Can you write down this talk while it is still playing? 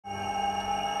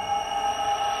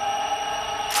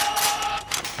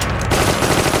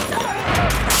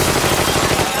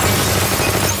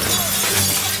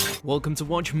Welcome to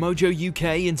WatchMojo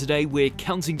UK, and today we're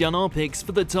counting down our picks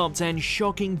for the top 10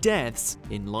 shocking deaths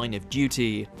in Line of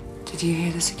Duty. Did you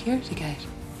hear the security gate?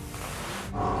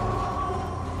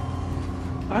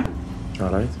 Huh?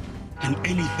 Alright. And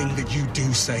anything that you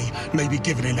do say may be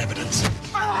given in evidence.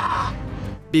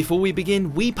 Before we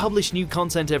begin, we publish new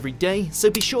content every day, so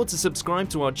be sure to subscribe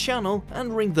to our channel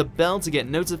and ring the bell to get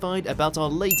notified about our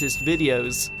latest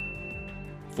videos.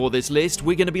 For this list,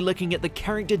 we're going to be looking at the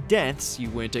character deaths you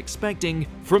weren't expecting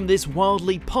from this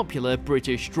wildly popular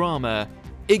British drama.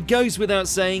 It goes without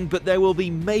saying, but there will be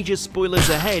major spoilers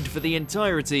ahead for the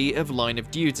entirety of Line of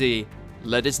Duty.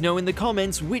 Let us know in the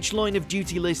comments which Line of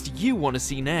Duty list you want to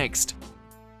see next.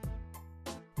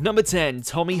 Number 10.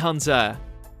 Tommy Hunter.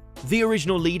 The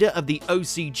original leader of the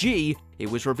OCG,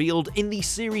 it was revealed in the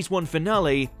Series 1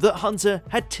 finale that Hunter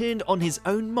had turned on his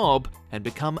own mob and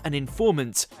become an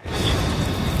informant.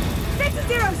 Status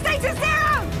zero! Status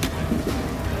zero!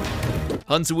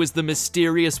 Hunter was the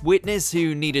mysterious witness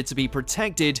who needed to be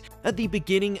protected at the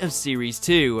beginning of Series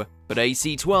 2, but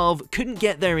AC-12 couldn't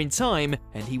get there in time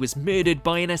and he was murdered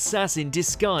by an assassin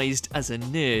disguised as a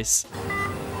nurse.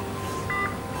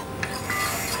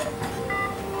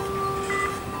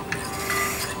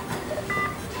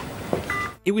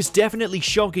 It was definitely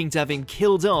shocking to have him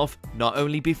killed off, not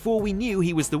only before we knew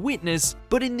he was the witness,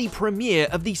 but in the premiere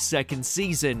of the second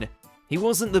season. He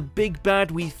wasn't the big bad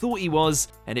we thought he was,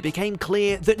 and it became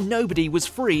clear that nobody was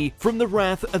free from the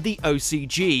wrath of the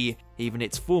OCG, even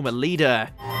its former leader.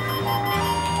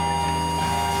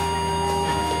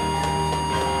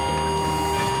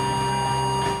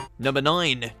 Number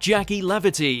 9. Jackie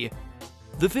Laverty.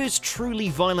 The first truly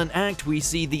violent act we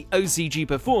see the OCG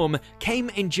perform came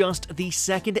in just the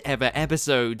second ever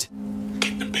episode.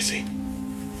 Keep them busy.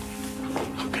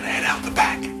 I'm gonna head out the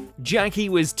back. Jackie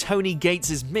was Tony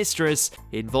Gates' mistress,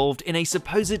 involved in a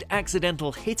supposed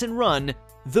accidental hit and run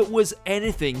that was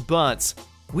anything but.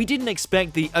 We didn't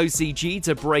expect the OCG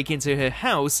to break into her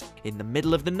house in the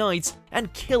middle of the night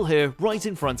and kill her right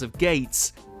in front of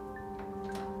Gates.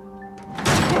 Tony!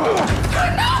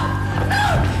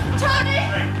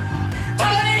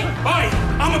 Tony! Oi!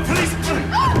 I'm a policeman!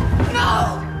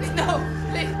 No,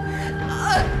 please.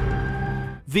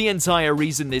 The entire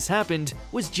reason this happened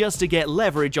was just to get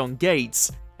leverage on Gates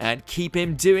and keep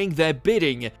him doing their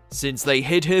bidding, since they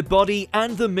hid her body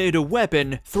and the murder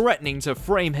weapon, threatening to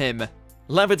frame him.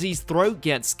 Laverty's throat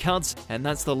gets cut, and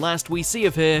that's the last we see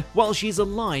of her while she's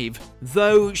alive,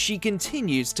 though she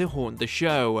continues to haunt the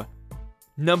show.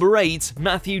 Number 8.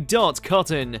 Matthew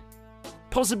Cotton.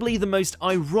 Possibly the most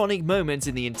ironic moment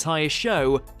in the entire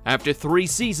show. After 3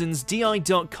 seasons, D.I.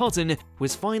 Cotton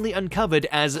was finally uncovered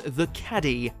as the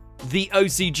Caddy, the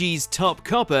OCG's top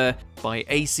copper, by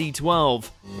AC-12.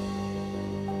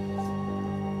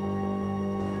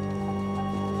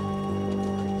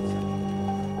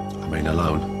 I mean,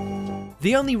 alone.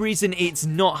 The only reason it's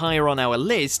not higher on our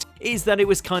list is that it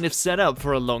was kind of set up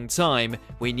for a long time.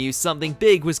 We knew something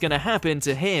big was going to happen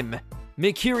to him.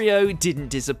 Mercurio didn't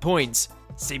disappoint.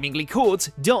 Seemingly caught,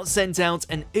 Dot sent out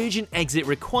an urgent exit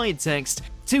required text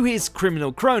to his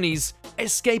criminal cronies,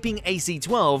 escaping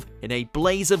AC-12 in a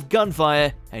blaze of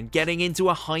gunfire and getting into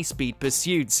a high-speed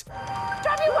pursuit.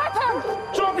 Drop your weapon!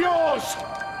 Drop yours!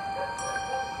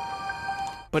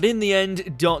 But in the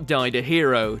end, Dot died a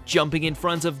hero, jumping in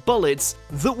front of bullets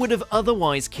that would have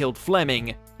otherwise killed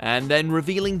Fleming, and then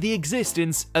revealing the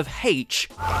existence of H.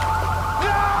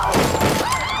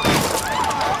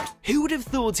 Who would have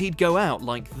thought he'd go out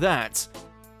like that?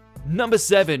 Number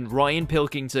 7. Ryan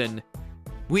Pilkington.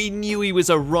 We knew he was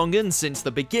a wrong-un since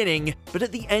the beginning, but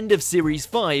at the end of Series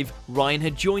 5, Ryan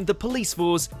had joined the police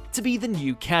force to be the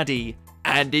new caddy,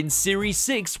 and in Series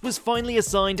 6 was finally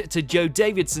assigned to Joe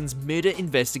Davidson's murder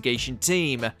investigation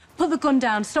team. Put the gun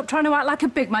down. Stop trying to act like a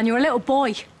big man. You're a little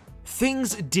boy.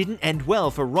 Things didn't end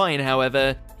well for Ryan,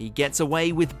 however. He gets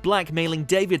away with blackmailing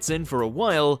Davidson for a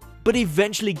while, but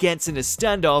eventually gets in a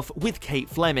standoff with Kate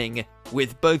Fleming,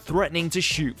 with both threatening to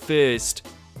shoot first.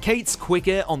 Kate's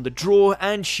quicker on the draw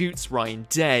and shoots Ryan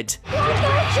dead.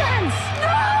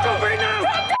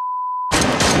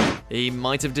 He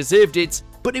might have deserved it,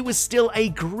 but it was still a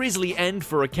grisly end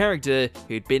for a character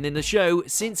who'd been in the show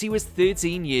since he was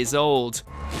 13 years old.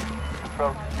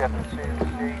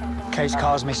 Case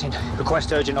car's missing.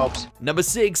 Request urgent ops. Number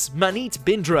 6. Manit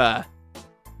Bindra.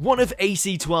 One of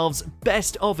AC-12's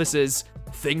best officers,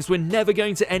 things were never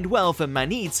going to end well for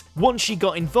Manit once she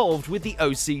got involved with the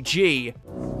OCG.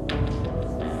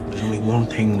 There's only one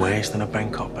thing worse than a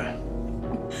bank copper.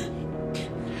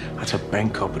 That's a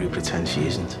bank copper who pretends she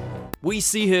isn't. We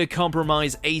see her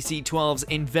compromise AC-12's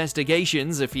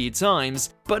investigations a few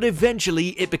times, but eventually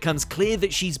it becomes clear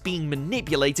that she's being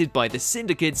manipulated by the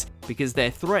syndicate because they're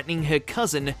threatening her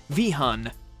cousin,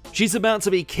 Vihan. She's about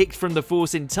to be kicked from the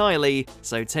force entirely,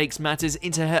 so takes matters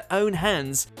into her own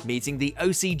hands, meeting the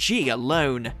OCG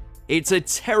alone. It's a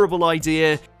terrible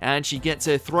idea, and she gets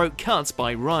her throat cut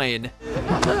by Ryan.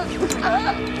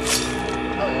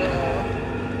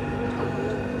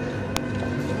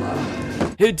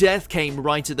 Her death came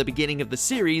right at the beginning of the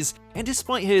series, and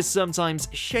despite her sometimes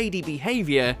shady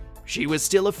behavior, she was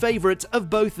still a favorite of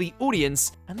both the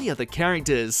audience and the other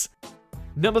characters.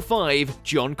 Number 5.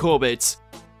 John Corbett.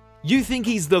 You think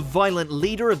he's the violent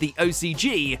leader of the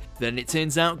OCG, then it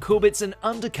turns out Corbett's an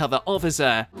undercover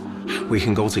officer. We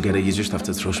can go together, you just have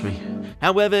to trust me.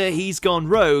 However, he's gone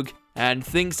rogue, and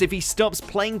thinks if he stops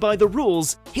playing by the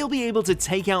rules, he'll be able to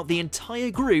take out the entire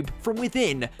group from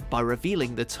within by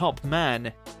revealing the top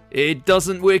man. It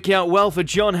doesn't work out well for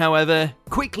John, however,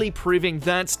 quickly proving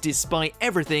that, despite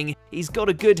everything, he's got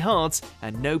a good heart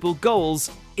and noble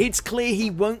goals. It's clear he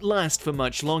won't last for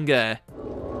much longer.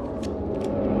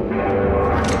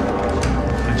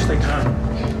 Stay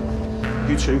calm.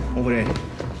 You two, over there.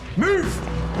 Move!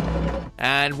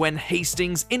 And when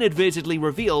Hastings inadvertently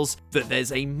reveals that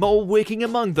there's a mole working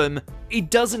among them,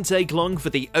 it doesn't take long for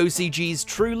the OCG's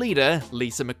true leader,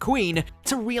 Lisa McQueen,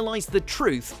 to realize the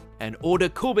truth and order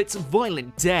Corbett's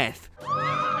violent death.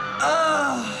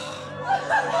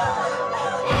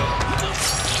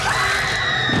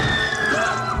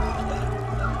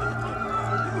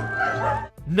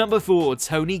 Number 4.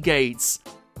 Tony Gates.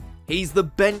 He's the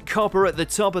bent copper at the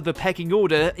top of the pecking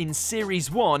order in Series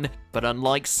 1, but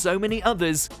unlike so many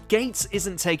others, Gates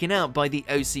isn't taken out by the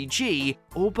OCG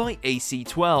or by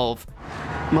AC-12.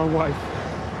 My wife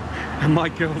and my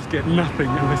girls get nothing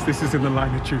unless this is in the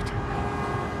line of duty.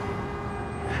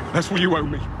 That's what you owe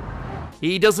me.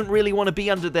 He doesn't really want to be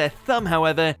under their thumb,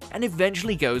 however, and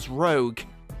eventually goes rogue.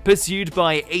 Pursued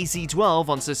by AC-12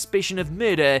 on suspicion of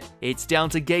murder, it's down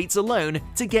to Gates alone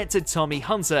to get to Tommy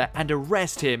Hunter and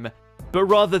arrest him. But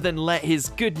rather than let his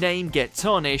good name get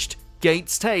tarnished,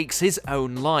 Gates takes his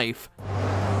own life.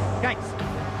 Gates!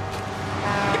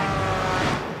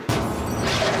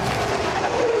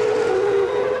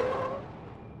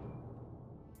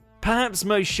 Perhaps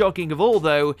most shocking of all,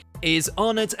 though, is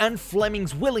Arnott and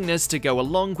Fleming's willingness to go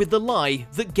along with the lie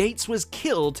that Gates was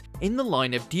killed in the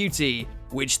line of duty,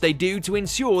 which they do to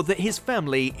ensure that his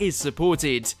family is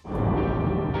supported.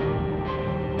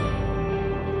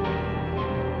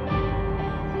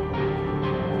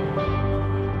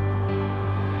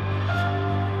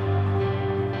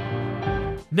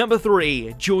 Number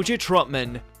 3. Georgia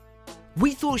Trotman.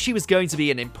 We thought she was going to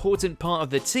be an important part of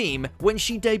the team when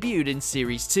she debuted in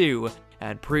Series 2,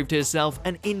 and proved herself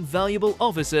an invaluable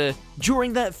officer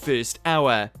during that first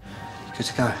hour. Good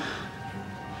to go.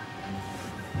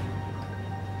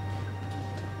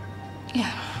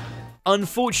 Yeah.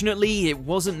 Unfortunately, it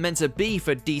wasn't meant to be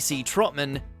for DC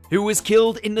Trotman, who was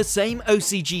killed in the same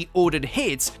OCG-ordered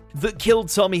hit that killed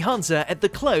Tommy Hunter at the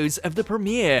close of the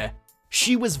premiere.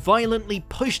 She was violently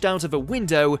pushed out of a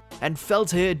window and fell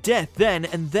to her death then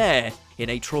and there, in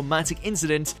a traumatic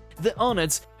incident that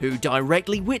Arnott, who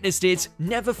directly witnessed it,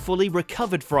 never fully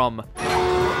recovered from.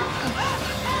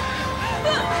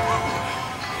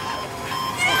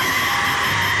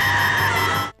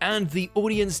 And the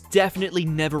audience definitely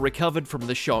never recovered from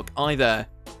the shock either.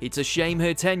 It's a shame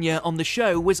her tenure on the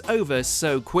show was over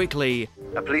so quickly.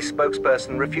 A police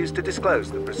spokesperson refused to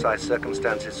disclose the precise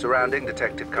circumstances surrounding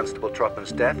Detective Constable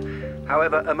Trotman's death.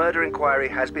 However, a murder inquiry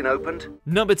has been opened.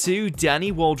 Number 2.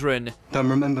 Danny Waldron. Don't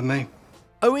remember me.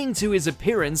 Owing to his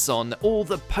appearance on all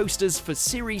the posters for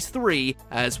Series 3,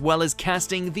 as well as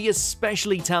casting the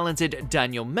especially talented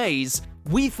Daniel Mays,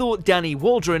 we thought Danny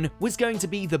Waldron was going to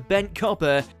be the bent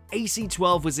copper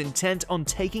AC-12 was intent on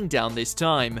taking down this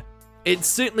time. It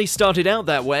certainly started out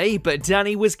that way, but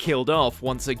Danny was killed off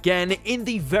once again in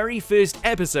the very first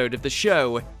episode of the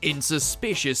show, in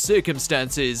suspicious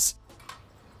circumstances.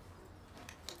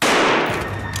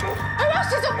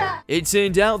 It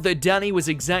turned out that Danny was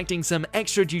exacting some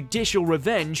extrajudicial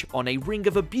revenge on a ring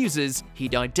of abusers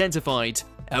he'd identified,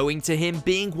 owing to him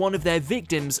being one of their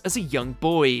victims as a young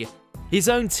boy. His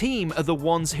own team are the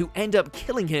ones who end up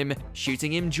killing him,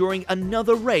 shooting him during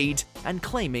another raid and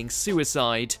claiming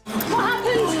suicide.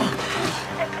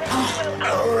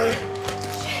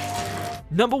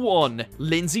 Number 1.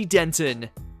 Lindsay Denton.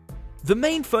 The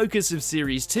main focus of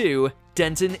Series 2,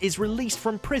 Denton is released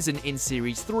from prison in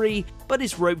Series 3, but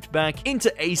is roped back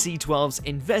into AC-12's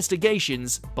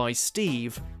investigations by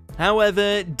Steve.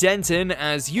 However, Denton,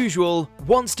 as usual,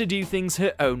 wants to do things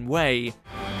her own way.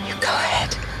 You go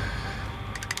ahead.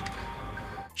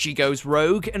 She goes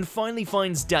rogue and finally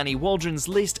finds Danny Waldron's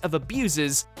list of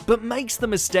abusers, but makes the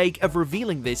mistake of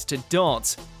revealing this to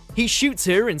Dot. He shoots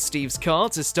her in Steve's car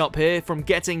to stop her from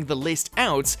getting the list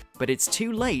out, but it's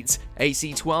too late.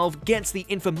 AC-12 gets the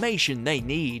information they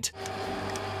need.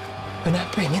 We're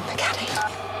not bringing the caddy.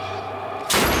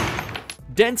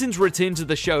 Denton's return to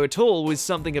the show at all was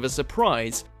something of a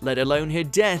surprise, let alone her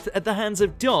death at the hands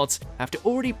of Dot after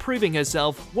already proving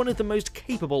herself one of the most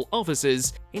capable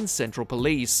officers in Central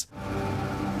Police.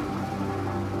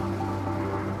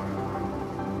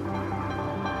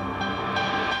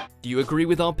 Do you agree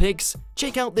with our picks?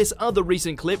 Check out this other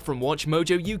recent clip from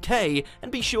WatchMojo UK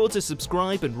and be sure to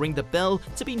subscribe and ring the bell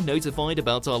to be notified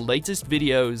about our latest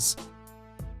videos.